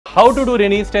how to do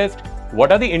Rinnes test,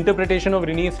 what are the interpretation of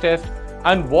Rinnes test,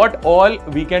 and what all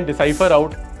we can decipher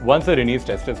out once a Rinnes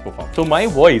test is performed. So my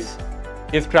voice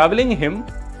is traveling him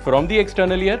from the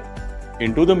external ear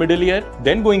into the middle ear,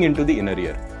 then going into the inner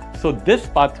ear. So this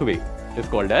pathway is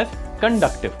called as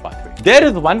conductive pathway. There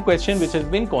is one question which has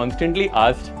been constantly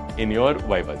asked in your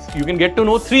vivas. You can get to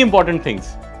know three important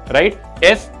things, right?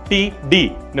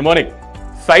 STD, mnemonic,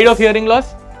 side of hearing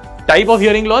loss, type of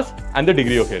hearing loss, and the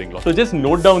degree of hearing loss. So just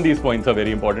note down these points are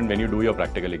very important when you do your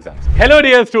practical exams. Hello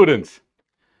dear students.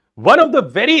 One of the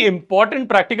very important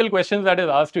practical questions that is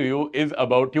asked to you is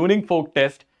about tuning fork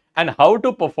test and how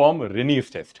to perform Rinnes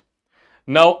test.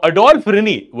 Now, Adolphe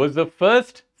Rinne was the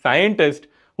first scientist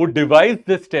who devised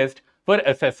this test for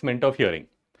assessment of hearing.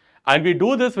 And we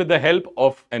do this with the help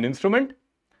of an instrument.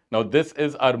 Now, this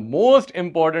is our most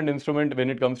important instrument when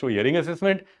it comes to hearing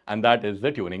assessment, and that is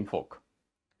the tuning fork.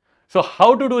 So,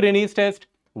 how to do Rinnes test,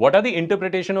 what are the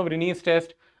interpretation of Rinnes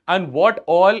test, and what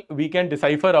all we can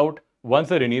decipher out once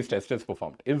the Rinnes test is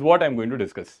performed is what I'm going to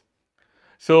discuss.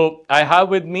 So, I have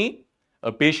with me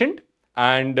a patient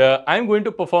and I'm going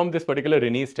to perform this particular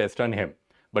Rinnes test on him.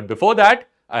 But before that,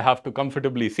 I have to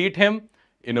comfortably seat him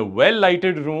in a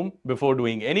well-lighted room before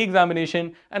doing any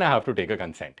examination, and I have to take a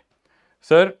consent.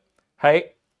 Sir,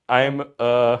 hi, I am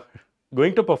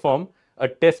going to perform a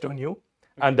test on you,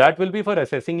 and that will be for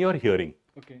assessing your hearing.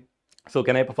 Okay. So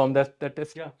can I perform that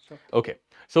test? Yeah, sure. Okay.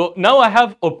 So now I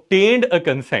have obtained a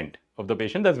consent of the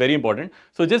patient. That's very important.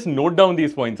 So just note down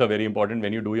these points are very important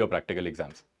when you do your practical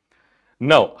exams.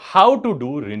 Now, how to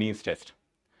do Rinnes test?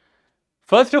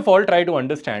 First of all, try to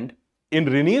understand in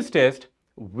Rinnes test,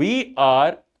 we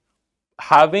are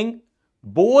having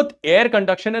both air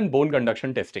conduction and bone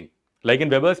conduction testing. Like in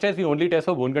Weber's test, we only test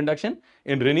for bone conduction.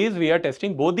 In Rinnes, we are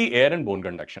testing both the air and bone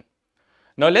conduction.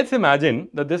 Now, let's imagine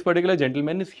that this particular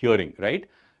gentleman is hearing, right?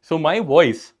 So, my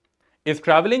voice is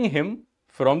traveling him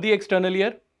from the external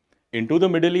ear into the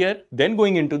middle ear, then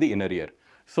going into the inner ear.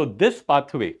 So, this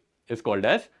pathway is called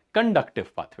as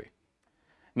conductive pathway.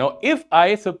 Now, if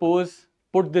I suppose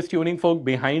put this tuning fork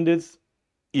behind his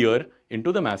ear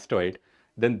into the mastoid,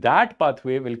 then that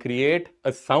pathway will create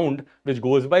a sound which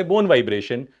goes by bone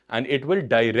vibration, and it will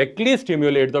directly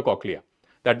stimulate the cochlea.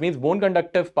 That means bone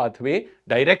conductive pathway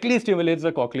directly stimulates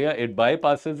the cochlea. It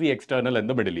bypasses the external and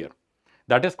the middle ear.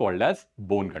 That is called as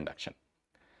bone conduction.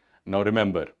 Now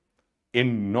remember,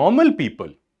 in normal people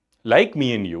like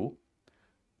me and you,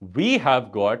 we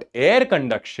have got air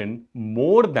conduction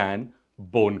more than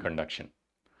bone conduction.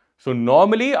 So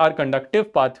normally our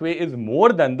conductive pathway is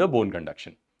more than the bone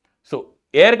conduction. So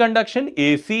air conduction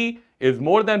AC is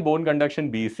more than bone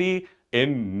conduction BC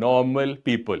in normal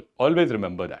people. Always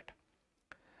remember that.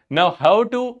 Now, how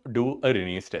to do a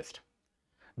Rinnes test?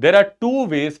 There are two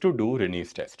ways to do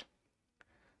Rinnes test.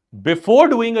 Before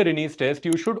doing a Rinnes test,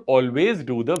 you should always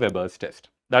do the Weber's test.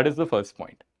 That is the first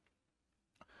point.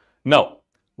 Now,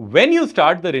 when you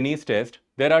start the Rinnes test,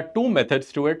 there are two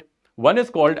methods to it. One is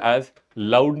called as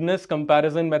loudness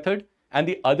comparison method, and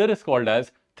the other is called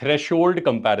as threshold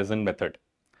comparison method.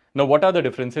 Now, what are the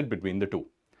differences between the two?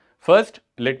 First,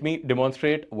 let me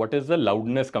demonstrate what is the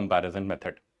loudness comparison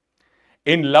method.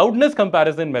 In loudness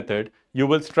comparison method, you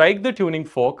will strike the tuning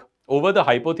fork over the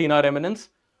hypothenar eminence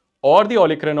or the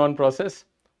olecranon process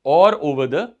or over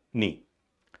the knee.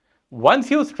 Once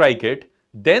you strike it,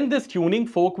 then this tuning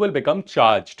fork will become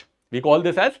charged. We call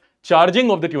this as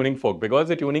charging of the tuning fork because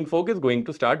the tuning fork is going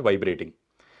to start vibrating.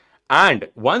 And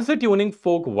once the tuning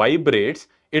fork vibrates,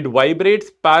 it vibrates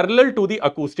parallel to the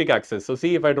acoustic axis. So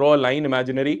see, if I draw a line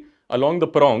imaginary along the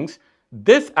prongs,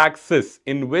 this axis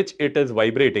in which it is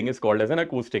vibrating is called as an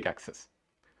acoustic axis.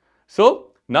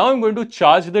 So now I'm going to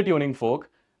charge the tuning fork,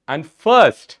 and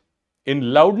first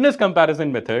in loudness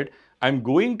comparison method, I'm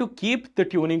going to keep the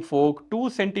tuning fork 2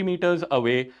 centimeters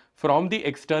away from the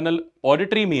external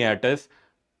auditory meatus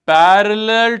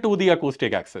parallel to the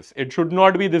acoustic axis. It should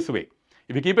not be this way.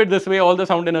 If you keep it this way, all the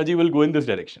sound energy will go in this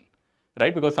direction,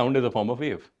 right? Because sound is a form of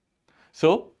wave.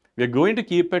 So we're going to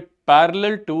keep it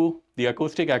parallel to the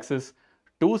acoustic axis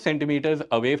 2 centimeters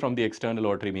away from the external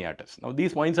auditory meatus. Now,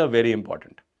 these points are very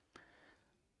important.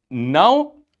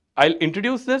 Now, I'll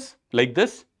introduce this like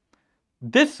this.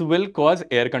 This will cause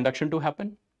air conduction to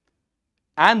happen.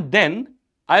 And then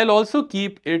I'll also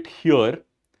keep it here,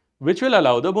 which will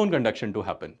allow the bone conduction to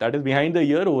happen. That is behind the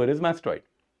ear over his mastoid.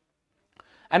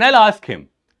 And I'll ask him,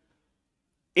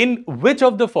 in which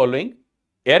of the following,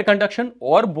 air conduction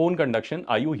or bone conduction,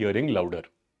 are you hearing louder?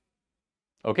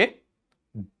 Okay.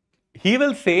 He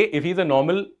will say, if he's a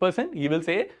normal person, he will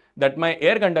say that my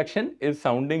air conduction is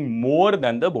sounding more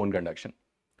than the bone conduction.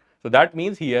 So that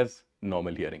means he has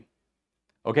normal hearing.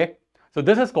 Okay. So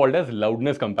this is called as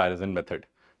loudness comparison method.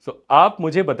 So आप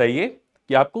मुझे बताइए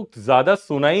कि आपको ज्यादा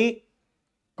सुनाई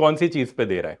कौन सी चीज पे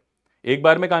दे रहा है. एक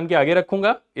बार मैं कान के आगे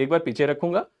रखूंगा, एक बार पीछे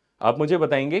रखूंगा. आप मुझे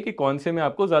बताएंगे कि कौन से में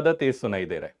आपको ज्यादा तेज सुनाई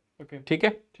दे रहा है. Okay. ठीक है?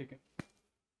 ठीक है.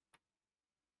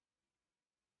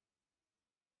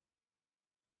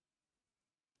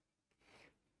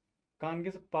 कान के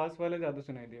पास वाले ज्यादा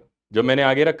सुनाई दिया. जो मैंने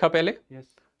आगे रखा पहले. Yes.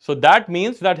 So that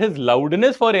means that his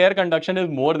loudness for air conduction is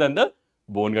more than the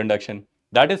bone conduction.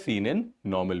 That is seen in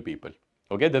normal people.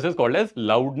 Okay, this is called as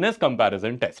loudness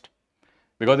comparison test.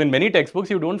 Because in many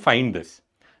textbooks you don't find this.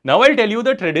 Now I'll tell you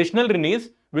the traditional Rinnes,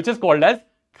 which is called as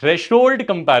threshold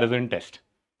comparison test.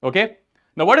 Okay,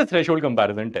 now what is threshold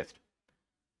comparison test?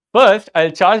 First,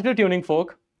 I'll charge the tuning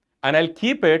fork and I'll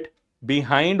keep it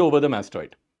behind over the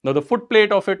mastoid. Now the foot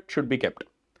plate of it should be kept.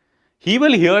 He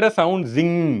will hear a sound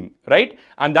zing, right?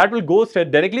 And that will go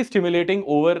directly stimulating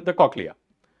over the cochlea.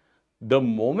 The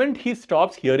moment he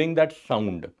stops hearing that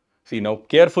sound, see now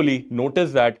carefully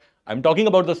notice that I'm talking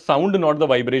about the sound, not the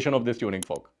vibration of this tuning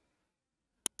fork.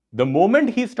 The moment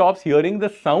he stops hearing the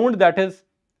sound that is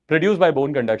produced by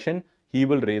bone conduction, he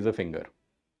will raise a finger.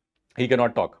 He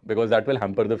cannot talk because that will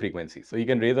hamper the frequency. So he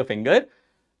can raise a finger,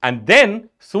 and then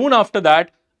soon after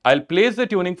that, I'll place the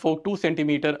tuning fork 2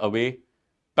 centimeters away,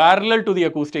 parallel to the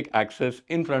acoustic axis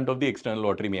in front of the external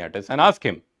auditory meatus, and ask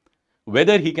him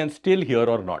whether he can still hear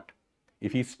or not.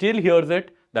 If he still hears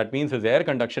it, that means his air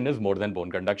conduction is more than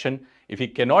bone conduction. If he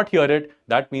cannot hear it,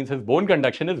 that means his bone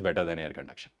conduction is better than air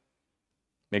conduction.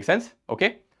 Make sense?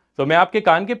 Okay? So मैं आपके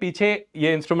कान के पीछे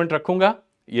ये instrument रखूंगा,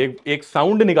 ये एक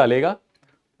sound निकालेगा.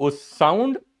 उस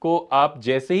साउंड को आप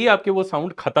जैसे ही आपके वो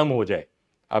साउंड खत्म हो जाए,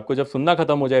 आपको जब सुनना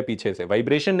खत्म हो जाए पीछे से,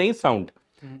 वाइब्रेशन नहीं साउंड,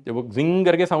 जब वो जिंग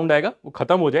करके साउंड आएगा, वो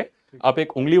खत्म हो जाए, आप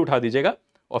एक उंगली उठा दीजिएगा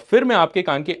और फिर मैं आपके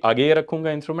कान के आगे ये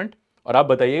रखूंगा इंस्ट्रूमेंट और आप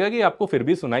बताइएगा कि आपको फिर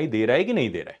भी सुनाई दे रहा है कि नहीं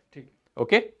दे रहा है. ठीक.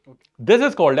 Okay, this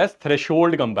is called as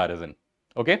threshold comparison.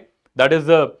 Okay, that is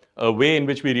the way in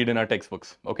which we read in our text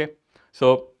books. Okay,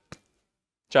 so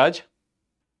charge.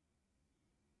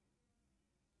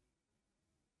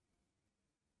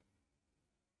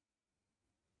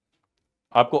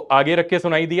 आपको आगे रख के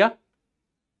सुनाई दिया?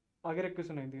 आगे रख के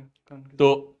सुनाई दिया कान के.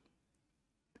 तो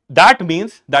that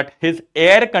means that his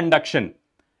air conduction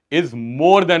is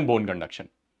more than bone conduction.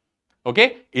 Okay,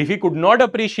 if he could not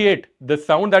appreciate the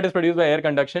sound that is produced by air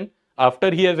conduction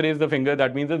after he has raised the finger,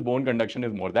 that means his bone conduction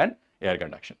is more than air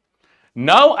conduction.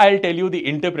 Now I'll tell you the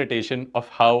interpretation of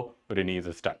how Rinnes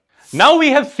is done. Now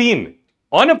we have seen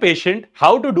on a patient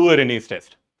how to do a Rinnes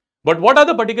test. But what are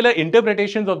the particular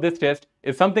interpretations of this test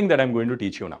is something that I'm going to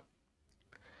teach you now.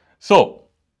 So,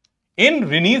 in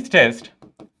Rinnes test,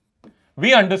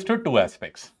 we understood two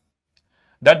aspects.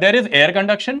 That there is air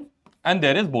conduction and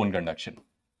there is bone conduction.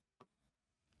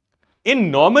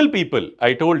 In normal people,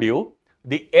 I told you,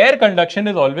 the air conduction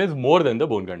is always more than the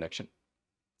bone conduction.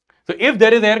 So, if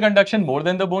there is air conduction more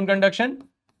than the bone conduction,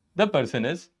 the person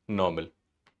is normal.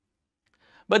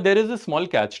 But there is a small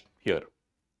catch here.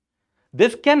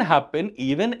 This can happen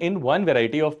even in one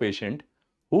variety of patient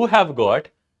who have got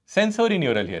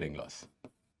sensorineural hearing loss.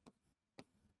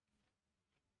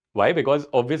 Why? Because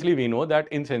obviously we know that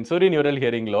in sensorineural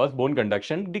hearing loss, bone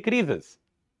conduction decreases,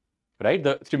 right?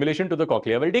 The stimulation to the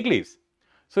cochlea will decrease.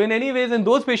 So in any ways, in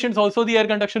those patients also the air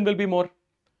conduction will be more.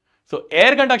 So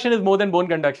air conduction is more than bone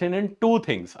conduction in two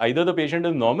things. Either the patient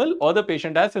is normal or the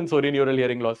patient has sensorineural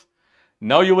hearing loss.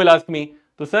 Now you will ask me,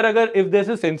 so sir, if this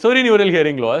is sensorineural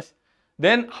hearing loss,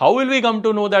 then how will we come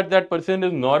to know that that person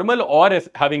is normal or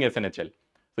having SNHL?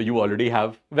 So you already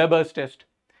have Weber's test.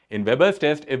 In Weber's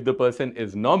test, if the person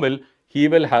is normal, he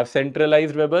will have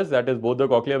centralized Weber's, that is both the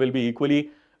cochlea will be equally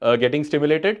getting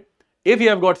stimulated. If you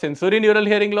have got sensorineural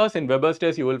hearing loss, in Weber's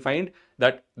test, you will find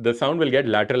that the sound will get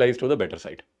lateralized to the better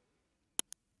side.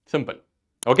 Simple.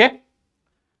 Okay?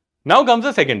 Now comes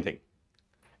the second thing.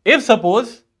 If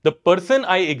suppose the person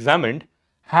I examined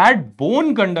had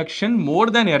bone conduction more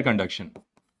than air conduction,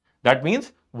 that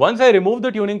means once I removed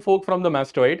the tuning fork from the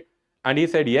mastoid and he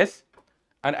said yes,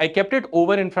 and I kept it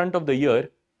over in front of the ear,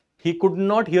 he could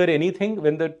not hear anything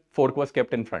when the fork was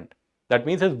kept in front. That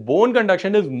means his bone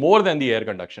conduction is more than the air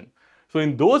conduction. So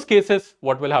in those cases,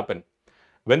 what will happen?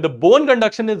 When the bone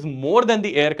conduction is more than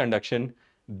the air conduction,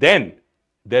 then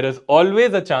there is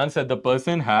always a chance that the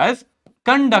person has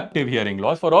conductive hearing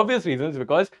loss for obvious reasons,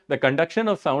 because the conduction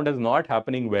of sound is not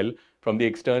happening well from the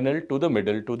external to the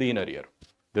middle to the inner ear.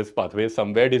 This pathway is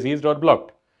somewhere diseased or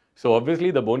blocked. So obviously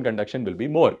the bone conduction will be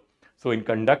more. So in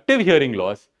conductive hearing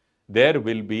loss, there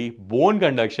will be bone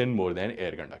conduction more than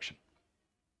air conduction.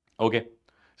 Okay.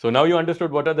 So now you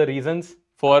understood what are the reasons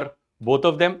for both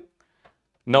of them.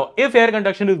 Now, if air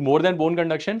conduction is more than bone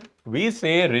conduction, we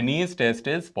say Rinne's test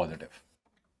is positive.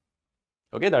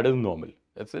 Okay, that is normal.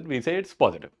 That's it. We say it's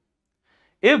positive.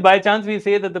 If by chance we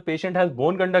say that the patient has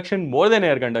bone conduction more than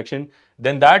air conduction,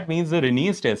 then that means the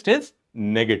Rinne's test is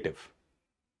negative.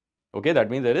 Okay, that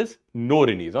means there is no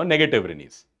Rinne's or negative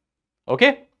Rinne's.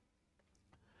 Okay.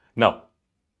 Now,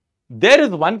 there is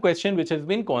one question which has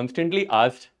been constantly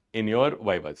asked in your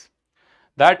vivas.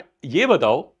 That ye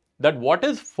batao that what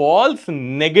is false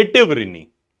negative Rinne?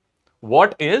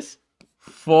 What is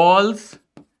false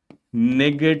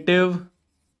negative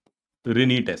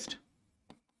Rinne test?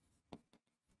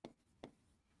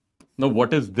 Now,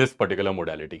 what is this particular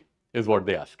modality is what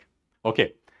they ask.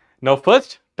 Okay. Now,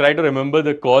 first try to remember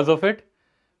the cause of it.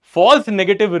 False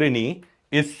negative Rinne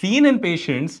is seen in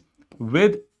patients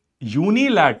with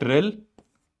unilateral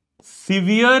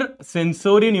severe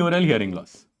sensorineural hearing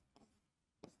loss.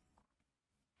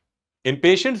 In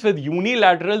patients with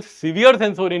unilateral severe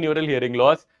sensorineural hearing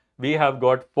loss, we have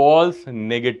got false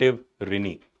negative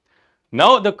Rinne.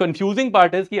 Now, the confusing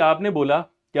part is कि आपने बोला,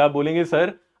 क्या आप बोलेंगे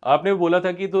sir, आपने बोला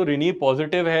था कि तो Rinne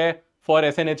positive है for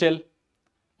SNHL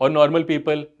or normal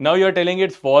people. Now you are telling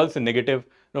it's false negative.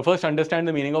 Now, first understand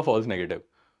the meaning of false negative.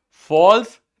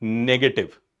 False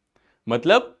negative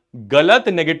मतलब गलत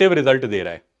negative result दे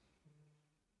रहा है.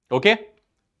 Okay?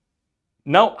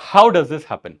 Now, how does this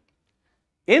happen?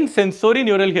 In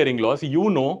sensorineural hearing loss, you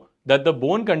know that the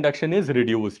bone conduction is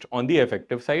reduced on the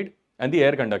effective side and the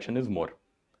air conduction is more.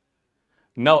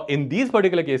 Now, in these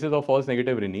particular cases of false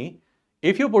negative Rinne,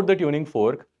 if you put the tuning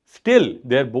fork, still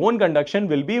their bone conduction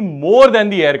will be more than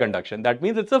the air conduction. That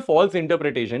means it's a false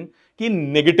interpretation कि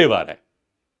negative आ रहा है.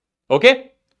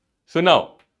 Okay? So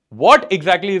now, what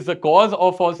exactly is the cause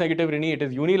of false negative Rinne? It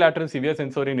is unilateral severe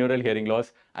sensorineural hearing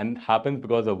loss and happens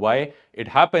because of why? It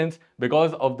happens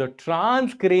because of the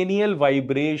transcranial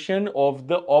vibration of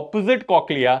the opposite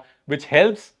cochlea which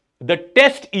helps the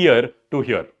test ear to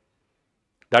hear.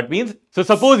 That means, so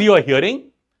suppose you are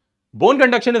hearing, bone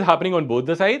conduction is happening on both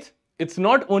the sides. It's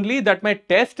not only that my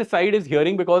test side is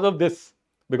hearing because of this,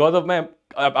 because of my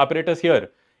apparatus here.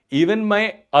 Even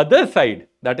my other side,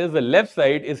 that is the left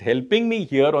side, is helping me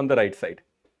hear on the right side.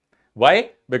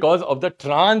 Why? Because of the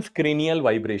transcranial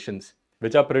vibrations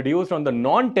which are produced on the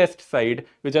non-test side,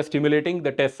 which are stimulating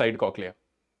the test side cochlea.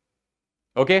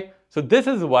 Okay? So this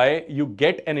is why you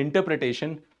get an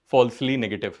interpretation falsely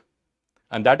negative.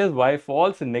 And that is why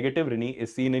false negative Rinne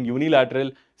is seen in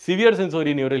unilateral severe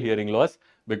sensorineural hearing loss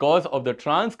because of the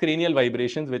transcranial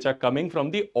vibrations which are coming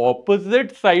from the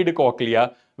opposite side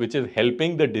cochlea, which is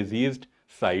helping the diseased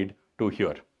side to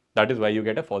hear. That is why you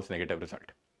get a false negative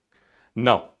result.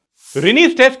 Now,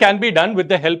 Rinne's test can be done with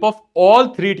the help of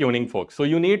all three tuning forks. So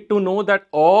you need to know that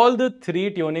all the three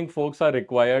tuning forks are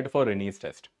required for Rinne's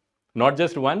test. Not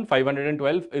just one,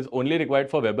 512 is only required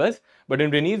for Weber's, but in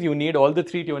Rinne's you need all the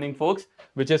three tuning forks,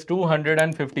 which is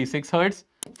 256 Hz,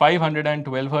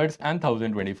 512 Hz and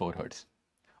 1024 Hz.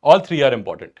 All three are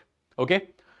important. Okay.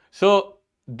 So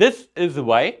this is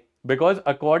why, because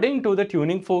according to the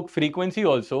tuning fork frequency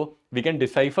also, we can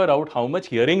decipher out how much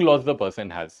hearing loss the person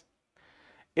has.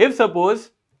 If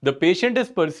suppose the patient is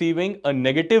perceiving a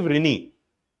negative Rinne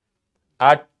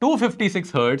at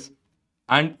 256 Hz,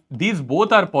 and these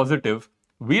both are positive,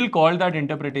 we'll call that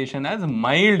interpretation as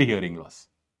mild hearing loss.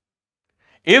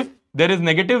 If there is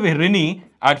negative Rinne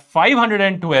at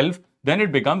 512, then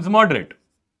it becomes moderate.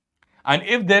 And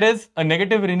if there is a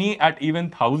negative Rinne at even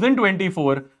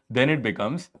 1024, then it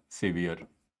becomes severe.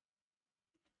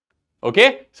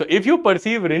 Okay? So if you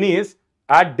perceive Rinnes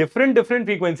at different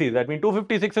frequencies, that means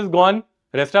 256 is gone,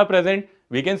 rest are present,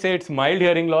 we can say it's mild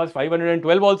hearing loss,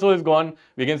 512 also is gone,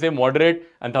 we can say moderate,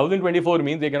 and 1024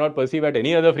 means they cannot perceive at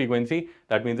any other frequency,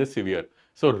 that means it's severe.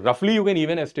 So roughly you can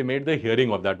even estimate the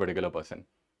hearing of that particular person.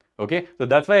 Okay, so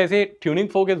that's why I say tuning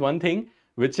fork is one thing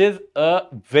which is a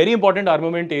very important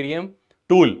armamentarium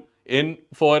tool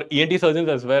for ENT surgeons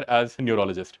as well as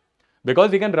neurologists,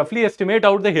 because we can roughly estimate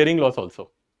out the hearing loss also.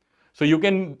 So you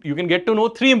can get to know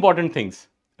three important things,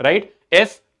 right?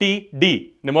 S, T,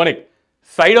 D, mnemonic.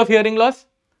 Side of hearing loss,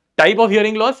 type of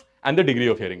hearing loss, and the degree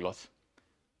of hearing loss,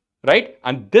 right?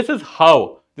 And this is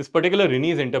how this particular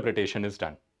Rinne's interpretation is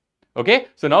done. Okay,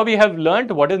 so now we have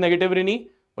learnt what is negative Rinne,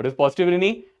 what is positive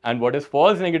Rinne, and what is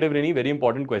false negative Rinne, very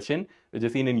important question, which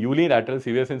is seen in unilateral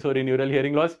severe sensorineural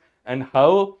hearing loss, and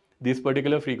how these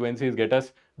particular frequencies get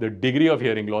us the degree of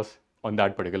hearing loss on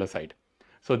that particular side.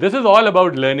 So this is all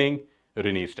about learning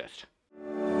Rinne's test.